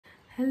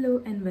Hello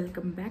and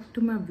welcome back to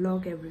my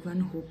vlog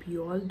everyone. Hope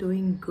you all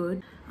doing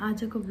good.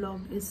 आजको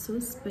vlog is so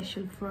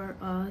special for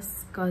us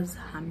cause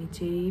हामी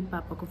चाहिँ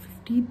पापाको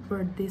 50th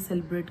birthday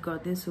celebrate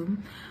गर्दैछौं.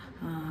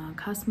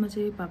 खासमा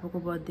चाहिँ पापाको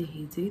बर्थडे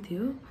हिजै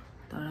थियो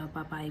तर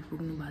पापा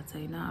आइपुग्नु भएको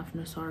छैन.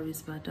 आफ्नो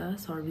सर्भिसबाट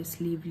सर्भिस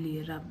लिभ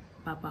लिएर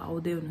पापा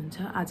आउँदै हुनुहुन्छ.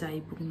 आज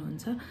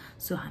आइपुग्नुहुन्छ.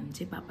 सो हामी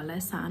चाहिँ पापालाई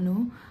सानो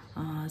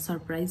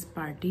सरप्राइज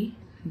पार्टी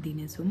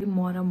दिनेछौं.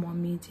 म र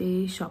मम्मी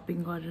चाहिँ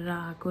शपिङ गरेर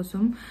आएको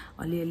छौं.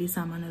 अलिअलि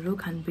सामानहरु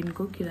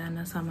खानपिनको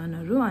किराना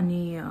सामानहरु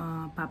अनि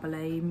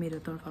पापालाई मेरो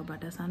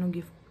तर्फबाट सानो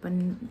गिफ्ट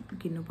पनि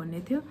किन्नु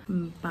पर्ने थियो.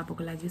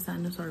 पापाको लागि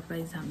सानो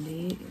सरप्राइज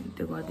हामीले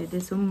त्यो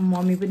गर्दैछौं.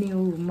 मम्मी पनि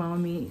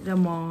मम्मी र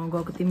म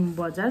गएको थियौं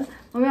बजार.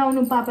 मम्मी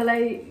आउनु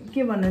पापालाई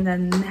के भन्नु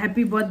चाहन्छु?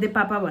 ह्यापी बर्थडे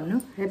पापा भन्नु.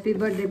 Happy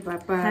birthday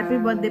papa. Happy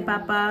birthday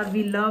papa.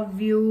 We love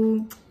you.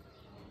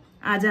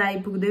 आज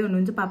आइपुग्दै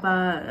हुनुहुन्छ पापा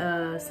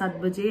 7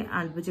 बजे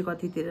 8 बजे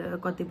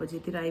कति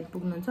बजेतिर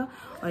आइपुग्नुहुन्छ.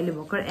 अहिले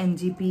भर्खर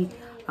एनजीपी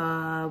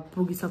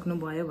पुगिसक्नु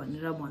भयो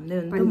भनेर भन्दै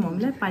हुनुहुन्थ्यो.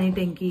 मम्मीलाई पानी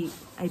ट्याङ्की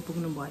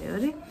आइपुग्नु भयो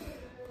अरे.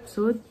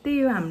 सो त्यही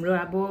हो हाम्रो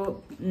अब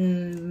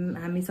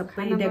हामी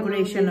सबै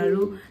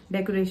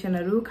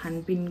डेकोरेसनहरु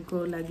खानपिनको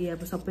लागि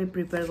अब सबै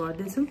प्रिपेयर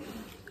गर्दैछौं.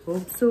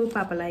 होप सो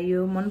पापालाई यो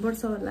मन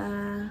पर्छ होला.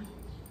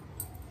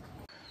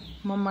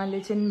 मम्माले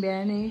चाहिँ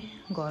बिहानै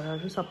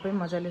घरहरु सबै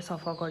मजाले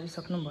सफा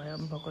गरिसक्नु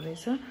भएको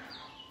रहेछ.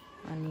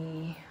 अनि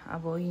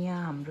अब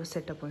यहाँ हाम्रो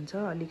सेटअप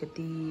हुन्छ.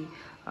 अलिकति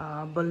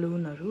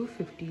बलुनहरु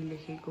 50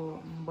 लेखेको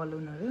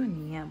बलुनहरु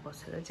अनि यहाँ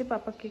बसेर चाहिँ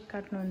पापा केक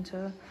काट्नुहुन्छ.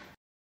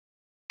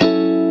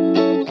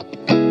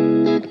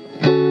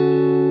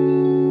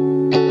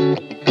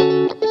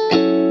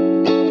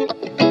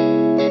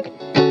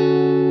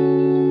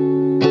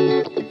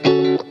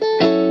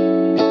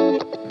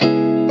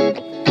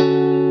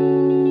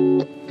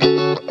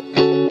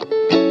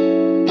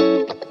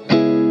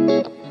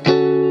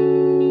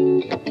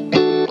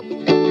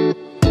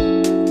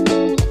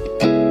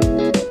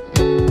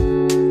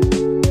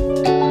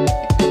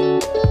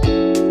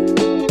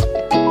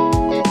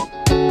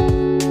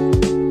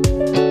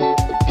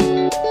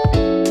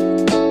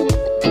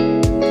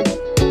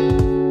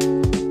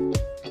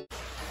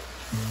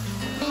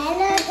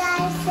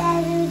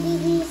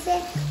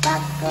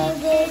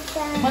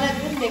 मलाई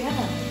पनि देखा न.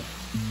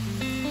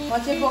 म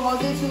चाहिँ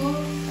पकाउँदै छु.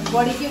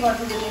 बडी के गर्छ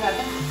त्यो देखा त.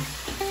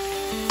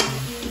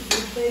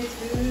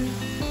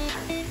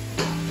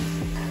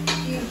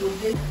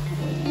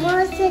 म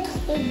चाहिँ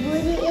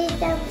बुढी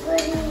एकदम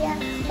कोरिया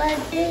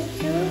पढ्दै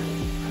छु.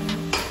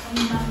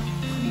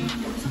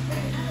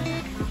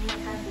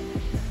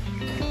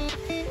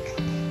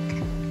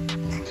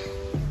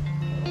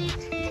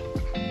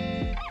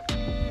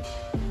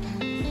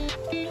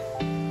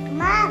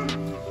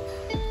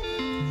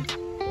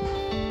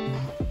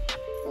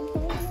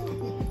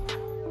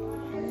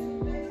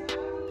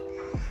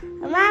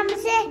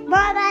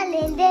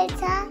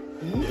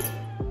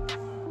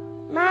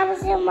 मामा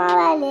से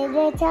मोबाइल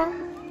हेर्दैछ.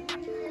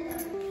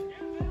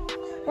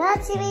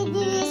 लक्ष्मी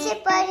दिदी चाहिँ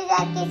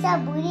पढिराखेछ.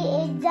 बुढी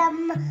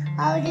एक्जाममा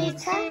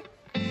आउँदैछ.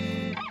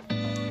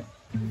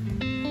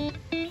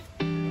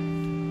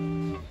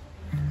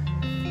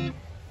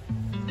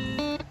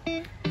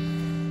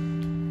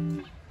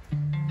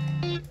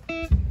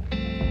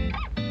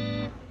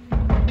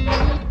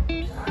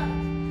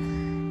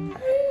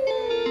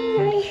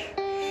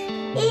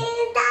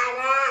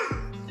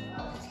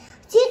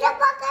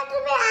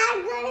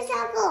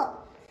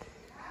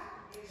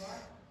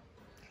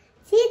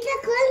 सीता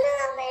खोल्नु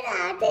मेरो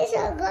हातै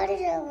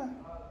गरिसक्यो.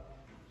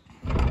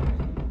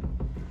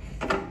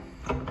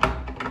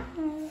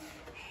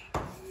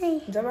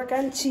 जब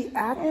कान्छी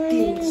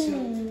आत्तिन्छु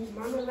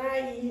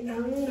मनलाई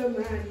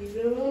अङ्गमाली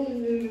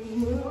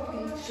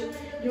रोन्छु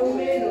यो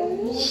मेरो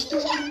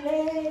मुटुले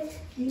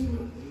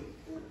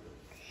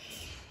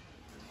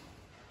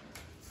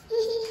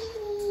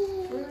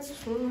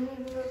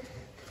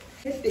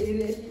तेरे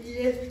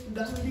लिए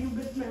डार्लिंग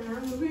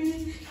बदनाम हुई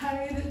हाय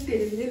रे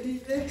तेरे लिए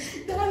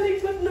डार्लिंग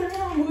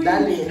बदनाम हुई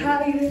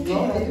हाय रे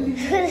तेरे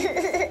लिए.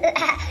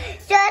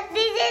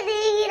 चट्नी चाहिँ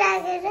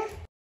देखिराखेछ.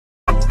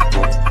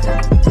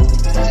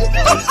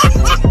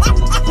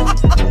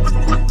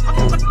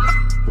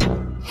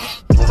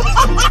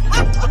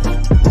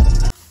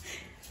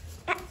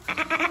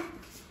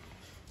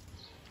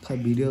 खै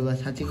भिडियोमा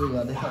साँच्चैको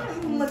गर्दैछ.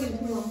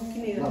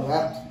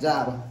 जा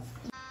अब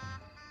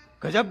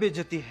गजब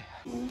बेइज्जती है.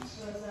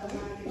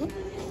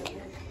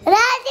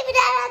 राति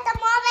बिराला त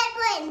मोबाइल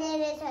पो हेर्ने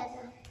रहेछ.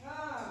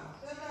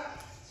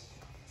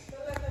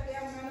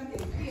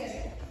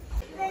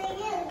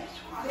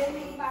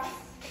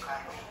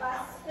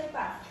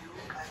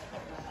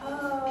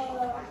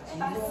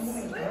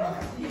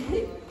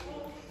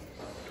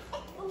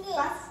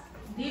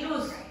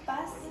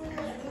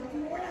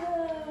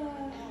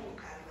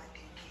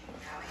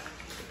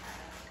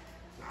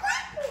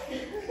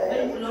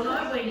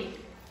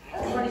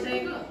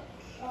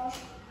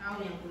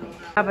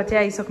 पापा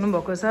चाहिँ आइसक्नु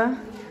भएको छ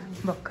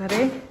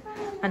भर्खरै.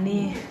 अनि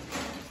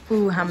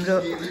हाम्रो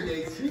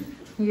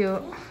यो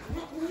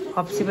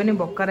हप्सी पनि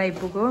भर्खर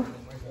आइपुग्यो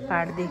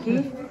पाहाडदेखि.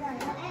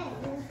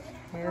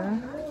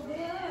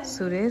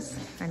 सुरेश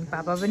अनि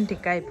पापा पनि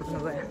ठिक्क आइपुग्नु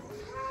भयो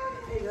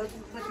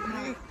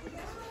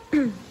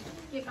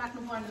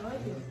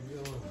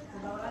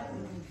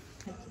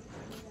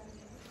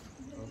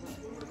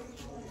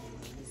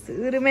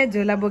सुरुमै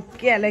झोला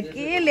बोकिहाल्यो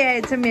के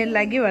ल्याएछ मेरो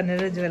लागि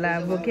भनेर झोला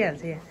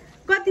बोकिहाल्छ यहाँ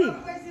कति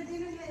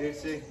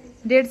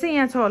 150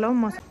 यहाँ छ होला हौ म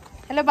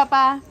हेलो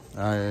पापा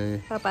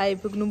पापा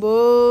आइपुग्नु भयो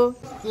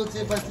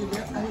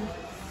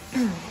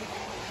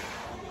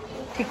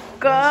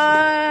ठिक्क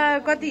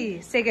कति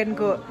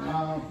सेकेन्डको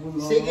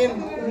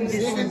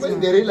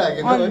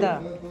अन्त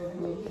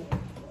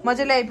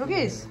मजाले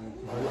आइपुगिस्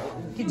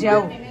कि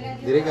झ्याउ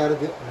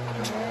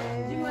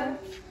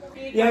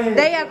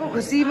दाइयाको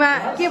खुसीमा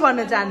के भन्न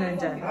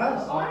चाहनुहुन्छ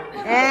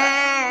ए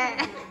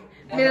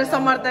मेरो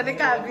समर्थनै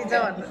कहाँ बिच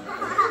भन्नु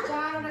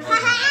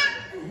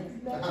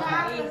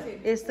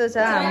यस्तो छ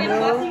हाम्रो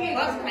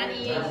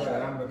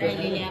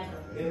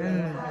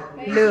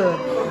लु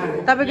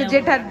तपाईँको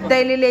जेठा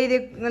दाइले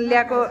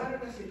ल्याएको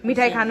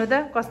मिठाई खानु त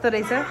कस्तो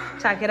रहेछ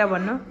चाखेर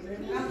भन्नु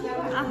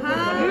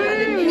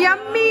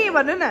यम्मी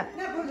भन्नु न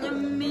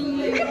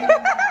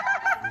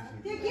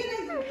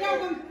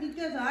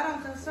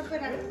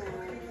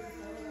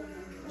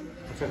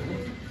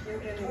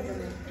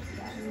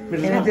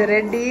त्यो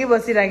रेडी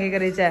बसिराखेको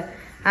रहेछ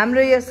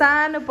हाम्रो यो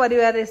सानो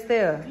परिवार यस्तै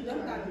हो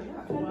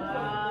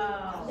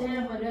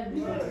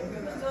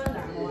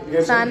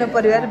सानो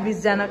परिवार 20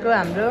 जनाको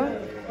हाम्रो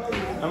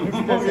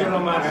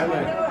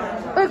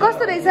ओइ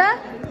कस्तो रहेछ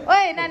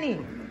ओइ नानी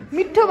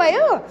मिठो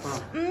भयो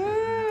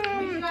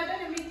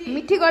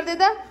मिठी गर्दै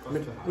त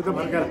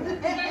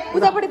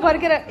उतापट्टि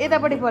फर्केर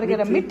यतापट्टि फर्केर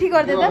मिठी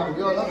गर्दै त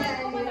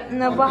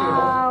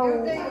वाउ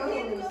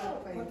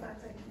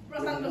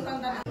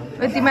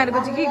तिमीहरूको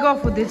चाहिँ के गफ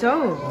हुँदैछ हौ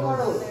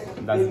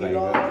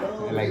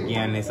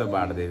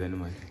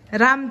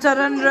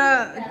रामचरण र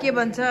के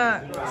भन्छ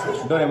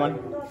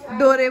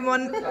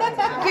डोरेमन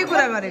के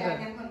कुरा गरेको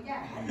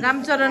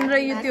रामचरण र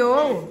यो त्यो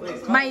हो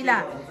माइला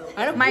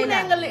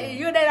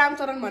यो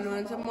रामचरण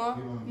भन्नुहुन्छ म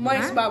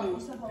महेश बाबु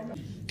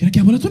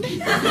क्या बोला तूने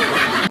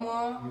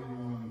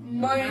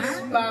महेश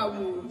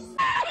बाबु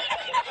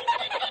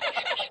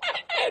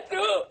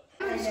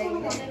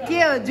के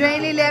हो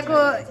ज्वाइँले ल्याएको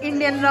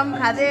इन्डियन रम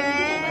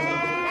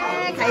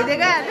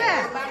खाइदिएको आज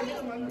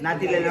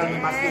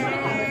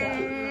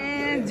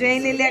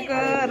ज्वाइँले ल्याएको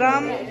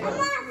रम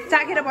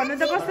चाखेर भन्नु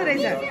त कस्तो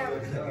रहेछ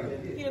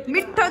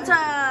मिठो छ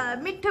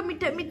मिठो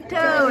मिठो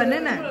मिठो भन्नु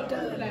न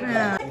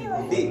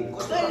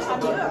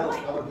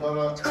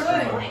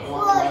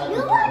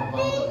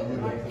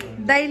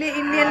दाइले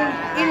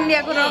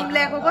इन्डियाको रम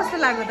ल्याएको कस्तो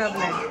लाग्यो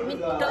तपाईँलाई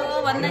मिठो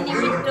भन्दा नि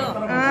मिठो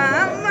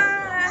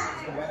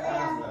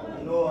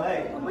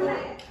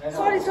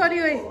सरी सरी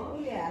ओइ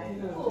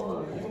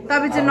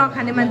तपाईँ चाहिँ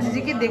नखाने मान्छे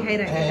चाहिँ के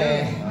देखाइरहेको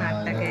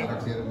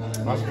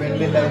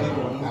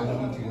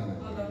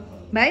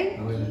भाइ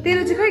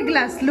तेरो चाहिँ खै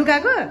ग्लास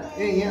लुगाको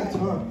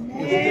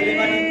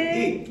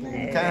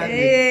ए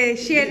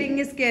सेयरिङ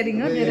इज केयरिङ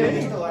हो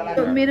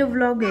मेरो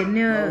भ्लग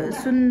हेर्ने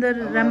सुन्दर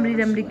राम्री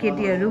राम्री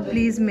केटीहरू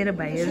प्लिज मेरो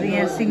भाइहरू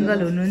यहाँ सिङ्गल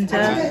हुनुहुन्छ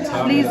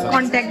प्लिज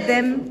कन्ट्याक्ट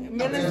देम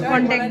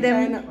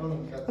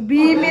बी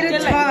मेरो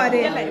छ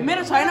अरे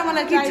मेरो छैन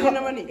मलाई के छैन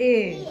पनि ए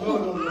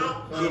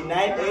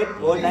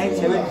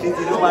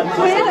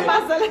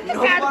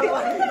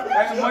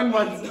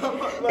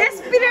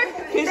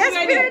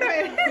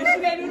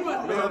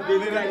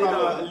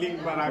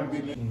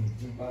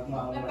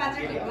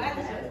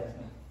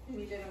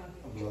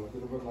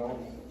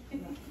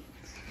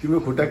तिम्रो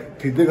खुट्टा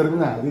खिच्दै गरेको न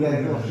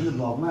हालिरहेको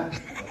भ्लगमा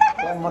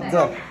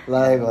मजा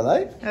लागेको होला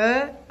है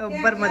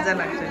ओभर मजा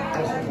लाग्छ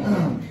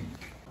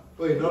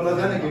ओइ डल्ला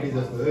जाने केटी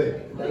जस्तो है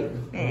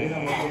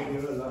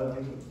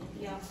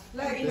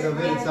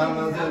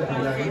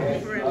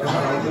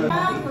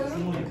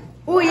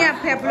ऊ यहाँ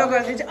फ्याप्लो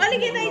गर्दैछ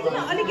अलिक यता आइज न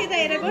अलिक यता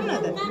हेरेर गर्नु न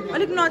त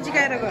अलिक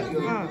नजिकाएर गर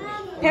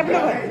फ्याप्लो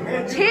गर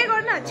छे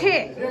गर्न छे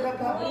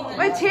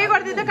ओइ छे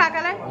गरिदिए त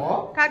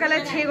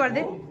काकालाई छे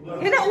गरिदे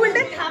होइन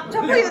उल्टै थाप्छ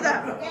पो यो त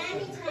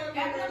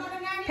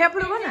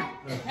फ्याप्लो गर न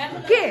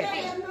के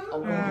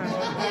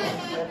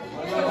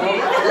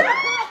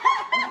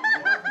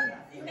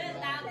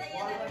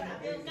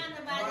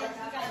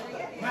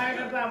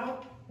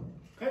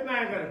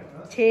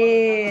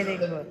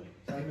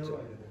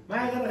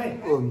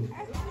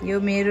यो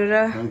मेरो र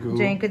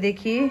जयको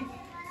देखि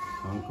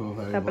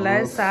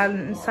तपाईलाई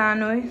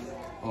सानो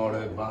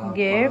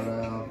गिफ्ट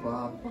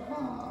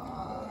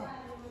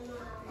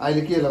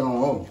अहिले के लगाउँ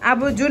हौ अब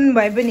जुन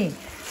भए पनि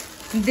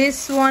दिस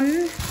वान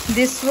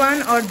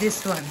और दिस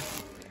वान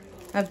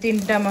अब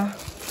तीनटामा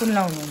कुन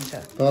लाउनुहुन्छ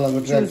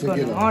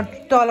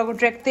तलको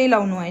ट्र्याक त्यही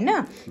लाउनु होइन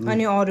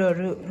अनि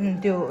अरूहरू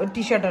त्यो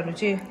टी सर्टहरू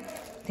चाहिँ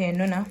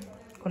हेर्नु न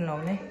कुन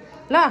लाउने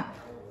ल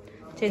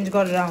चेन्ज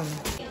गरेर आउनु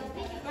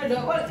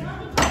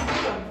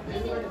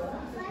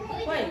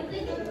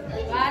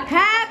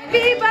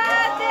happy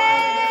birthday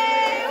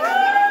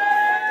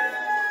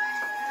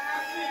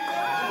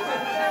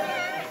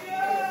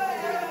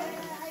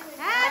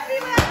happy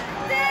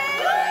birthday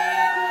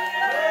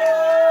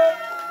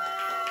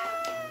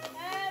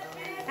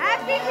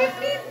happy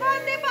 15th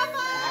birthday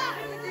पापा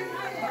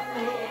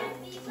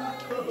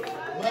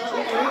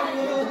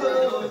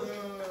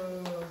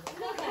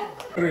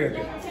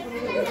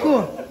को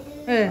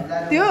ए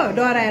त्यो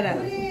डराएर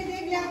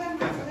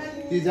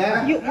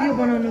यो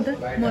बनाउनु त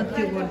म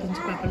त्यो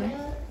गरिदिन्छु पापालाई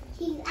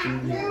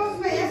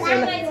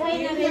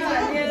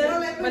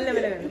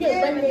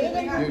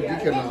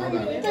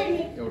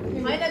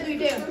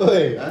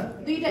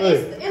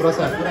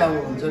प्रसाद कुरा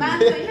हुन्छ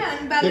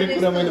नि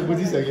कुरा मैले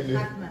बुझिसकेँ नि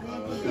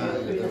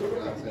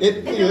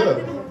यति हो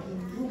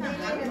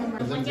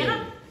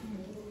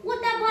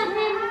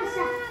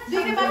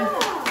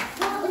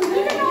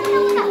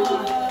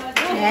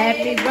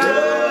Happy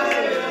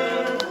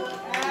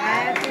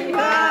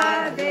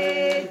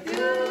birthday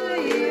to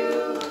you.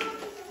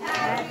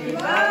 Happy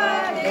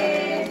birthday,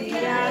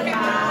 dear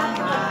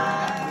Mama.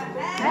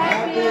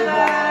 Happy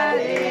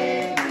birthday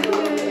to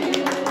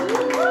you.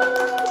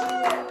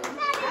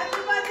 Happy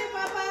birthday,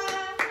 Papa.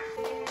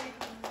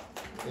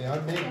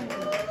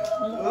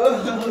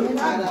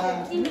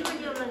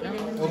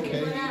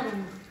 Okay.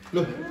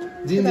 Look,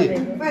 Jinji.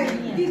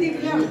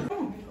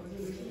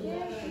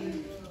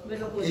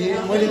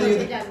 मैले त यो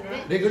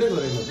रेकर्डै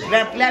गरेको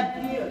ल्याप ल्याप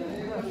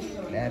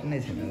ल्याप नै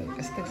छैन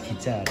कस्तो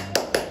खिचाहरू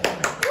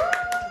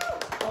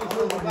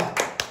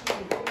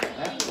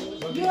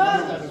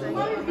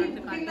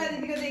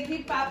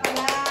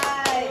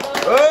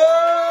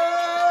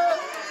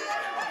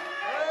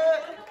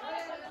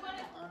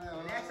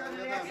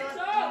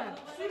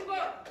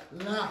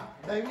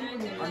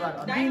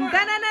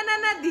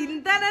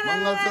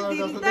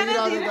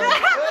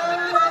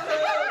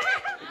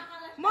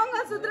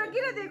मंगलसूत्र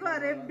किन दिएको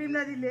अरे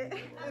बिमला दिले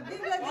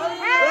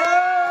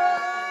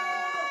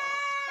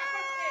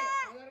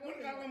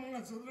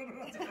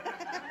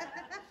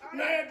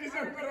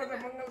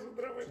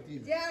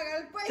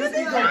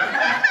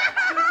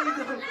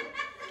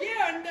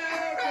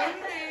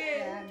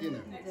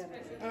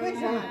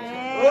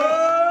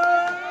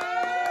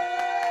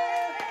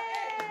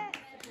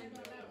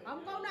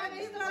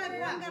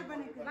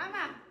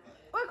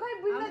ओइ खोइ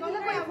बिमला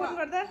दिले फोन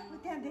गर्दा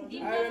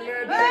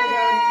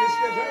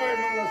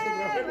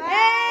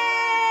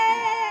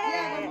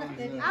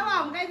अब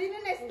हम्काइदिनु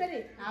न यसरी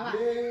हावा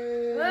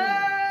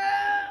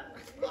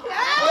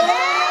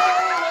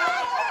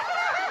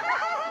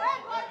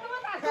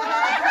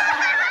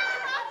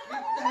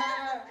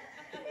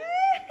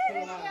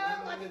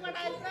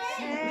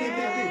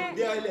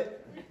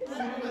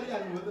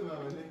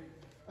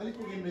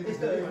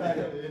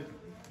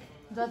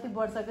जति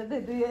वर्षको थियो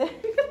दुई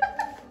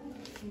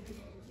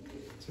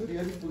छोरी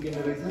अलि पुगेन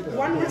रहेछ त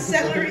One was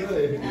salary.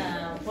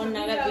 फोन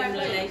नगर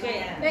बिमलालाई के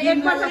एक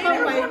वर्ष कम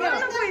भयो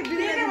के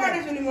दिने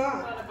गरेछु नि म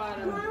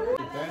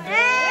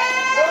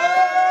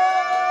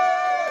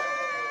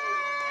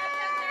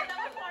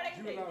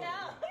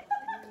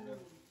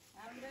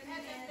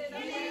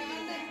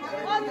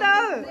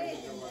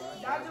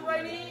दाजु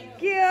बहिनी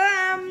के हो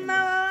आम्मा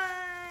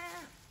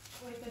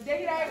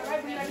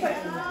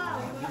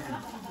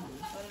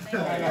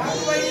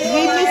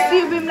We miss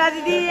you, बिमला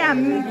दिदी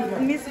हामी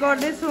मिस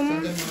गर्दैछौँ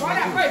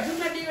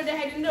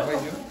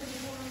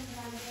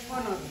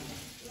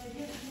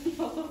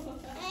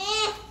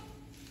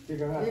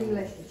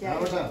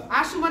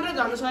आँसु मात्रै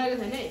झर्न सकेको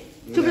छैन है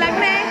चुप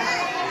लाग्ने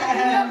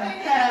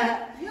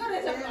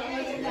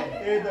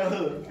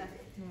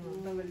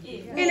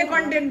यसले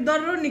कन्टेन्ट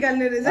दर्रो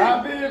निकाल्ने रहेछ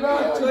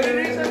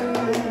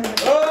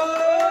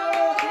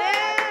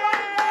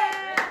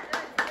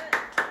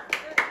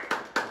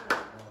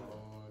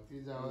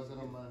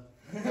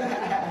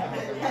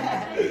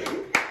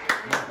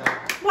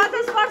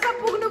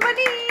पुग्नु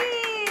पनि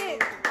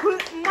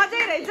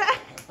मजै रहेछ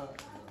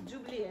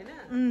जुब्ली हैन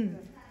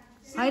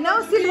हैन हौ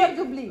सिल्भर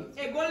जुब्ली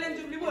ए गोल्डन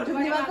जुब्ली पो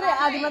जुब्ली मात्रै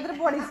आधी मात्रै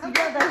पढिस् कि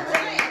क्या त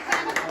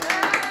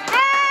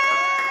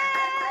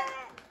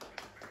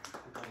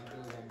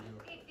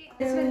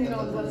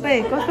ओइ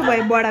कस्तो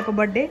भयो बडाको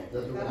बर्थडे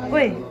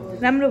ओइ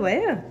राम्रो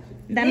भयो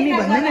दामी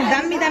भन्दैन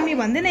दामी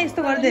भन्दैन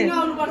यस्तो गर्दै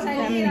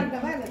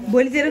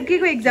भोलितिर के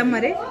को एक्जाम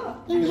अरे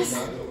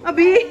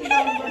अबि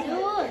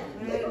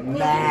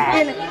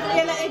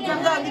एक्जाम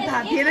त अघि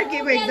थाहा थिएन के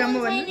को एक्जाम हो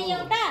भन्ने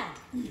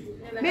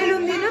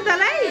बेलुन दिनु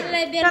तँलाई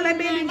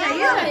बेलुन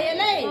चाहियो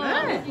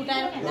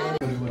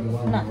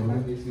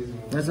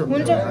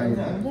हुन्छ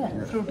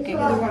फ्रुट केक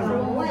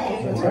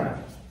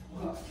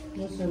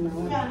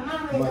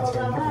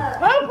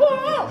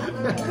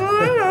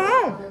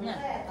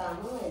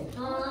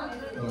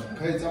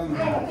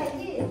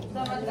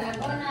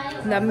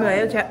दामी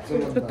भयो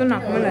कस्तो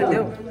नाकमा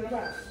लाग्यो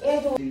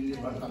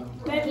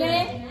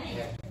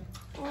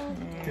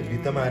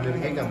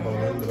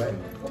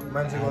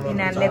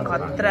यिनीहरूले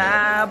खतरा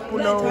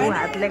पुलाउ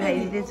हातले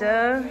खाइदिएछ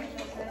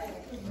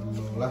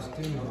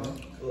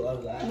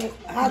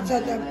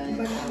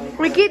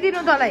के दिनु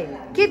तँलाई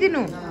के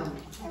दिनु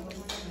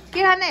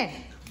के खाने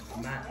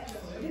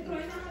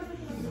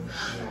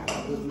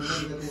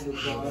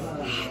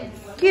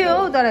के हो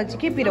तर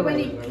के पिरो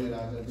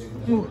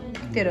भयो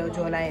तेरो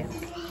झोल आयो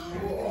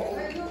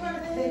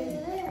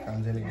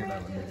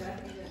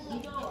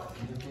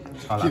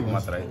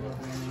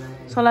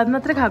सलाद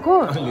मात्रै खाएको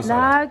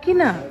ला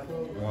किन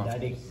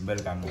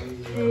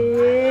ए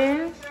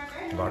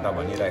घटा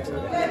भनिरहेको छ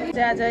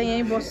चाहिँ आज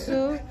यहीँ बस्छु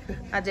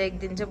आज एक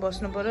दिन चाहिँ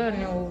बस्नु पर्यो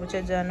अनि ऊ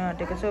चाहिँ जानु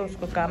आँटेको छ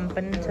उसको काम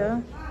पनि छ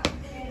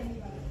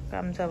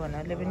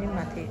भन्नाले पनि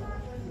माथि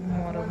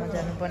मरौमा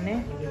जानुपर्ने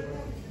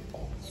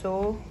सो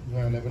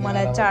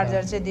मलाई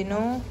चार्जर चाहिँ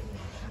दिनु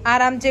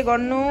आराम चाहिँ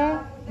गर्नु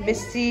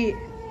बेसी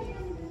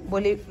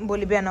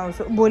भोलि बिहान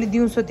आउँछु भोलि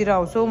दिउँसोतिर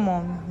आउँछु म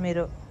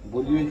मेरो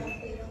भोलि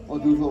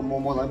दिउँसो म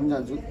मलाई पनि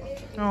जान्छु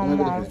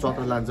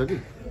चत्र लान्छ कि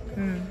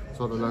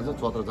चत्र लान्छ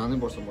चत्र जानै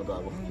पर्छ म त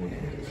अब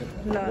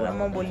ल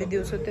म भोलि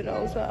दिउँसोतिर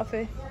आउँछु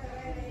आफै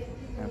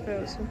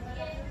आउँछु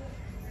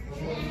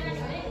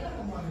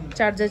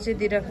चार्जर चाहिँ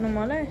दिइराख्नु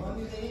मलाई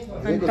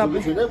अनि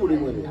तपाईँ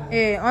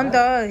ए अन्त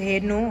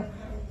हेर्नु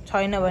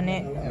छैन भने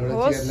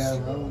होस्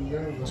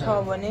छ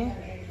भने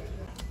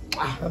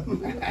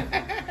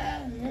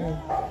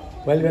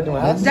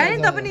जाने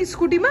त पनि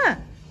स्कुटीमा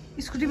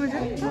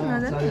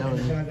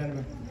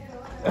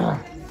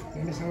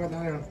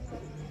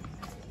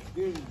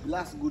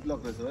लास्ट गुड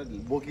लक रहेछ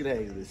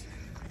बोकिरहेको रहेछ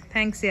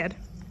थ्याङ्क्स यार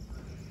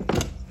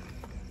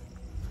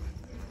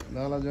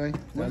ल जोइ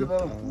हुन्छ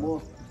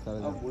ल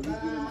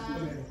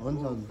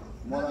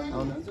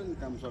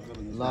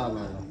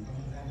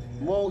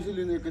म आउँछु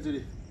लिनु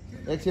एकैचोटि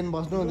एकछिन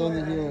बस्नु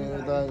त्यहाँदेखि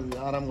यता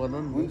आराम गर्नु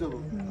नि हुन्छ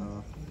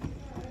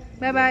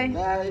बाई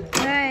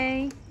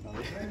बाई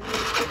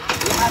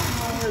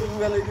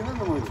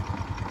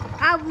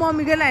अब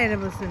मम्मीकै लगाएर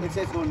बस्छु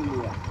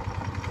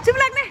चुप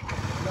लाग्ने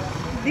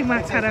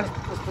दिमाग खराब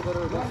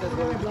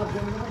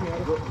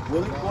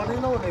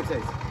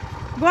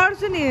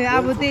गर्छु नि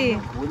अब त्यही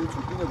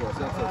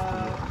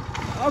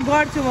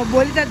गर्छु म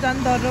भोलि त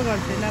झन् डर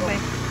गर्छु ल भाइ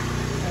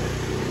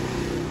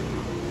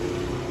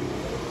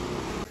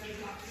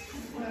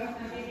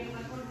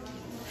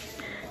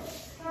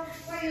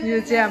यो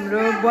चाहिँ हाम्रो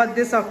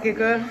बर्थडे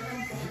सकेको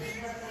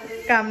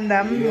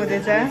कामदाम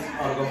हुँदैछ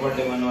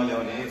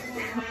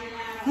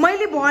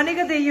मैले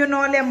भनेको थिएँ यो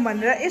नल्याम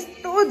भनेर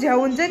यस्तो झ्याउ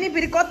हुन्छ नि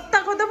फेरि कता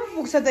कता पो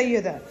पुग्छ त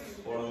यो त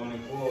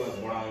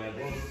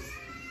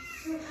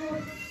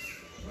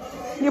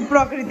यो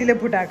प्रकृतिले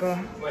फुटाएको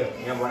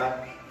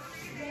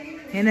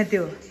होइन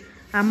त्यो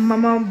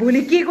आम्मामा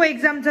भोलि के को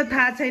एक्जाम छ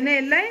थाहा छैन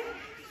यसलाई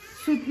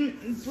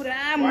पुरा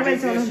मोबाइल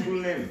चलाउनु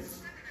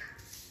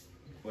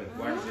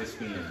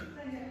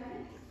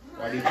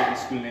What is your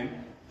school name?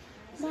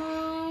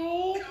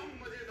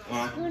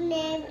 My school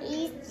name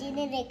is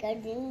Chine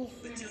Recording.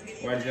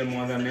 What is your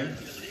mother name?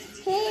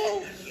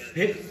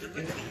 Hey.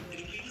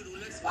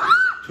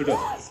 Chudo.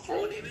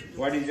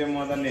 What is your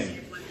mother name?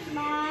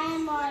 My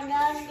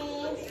mother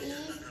name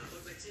is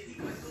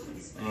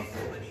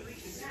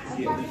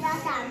Apabila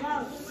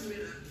Samang.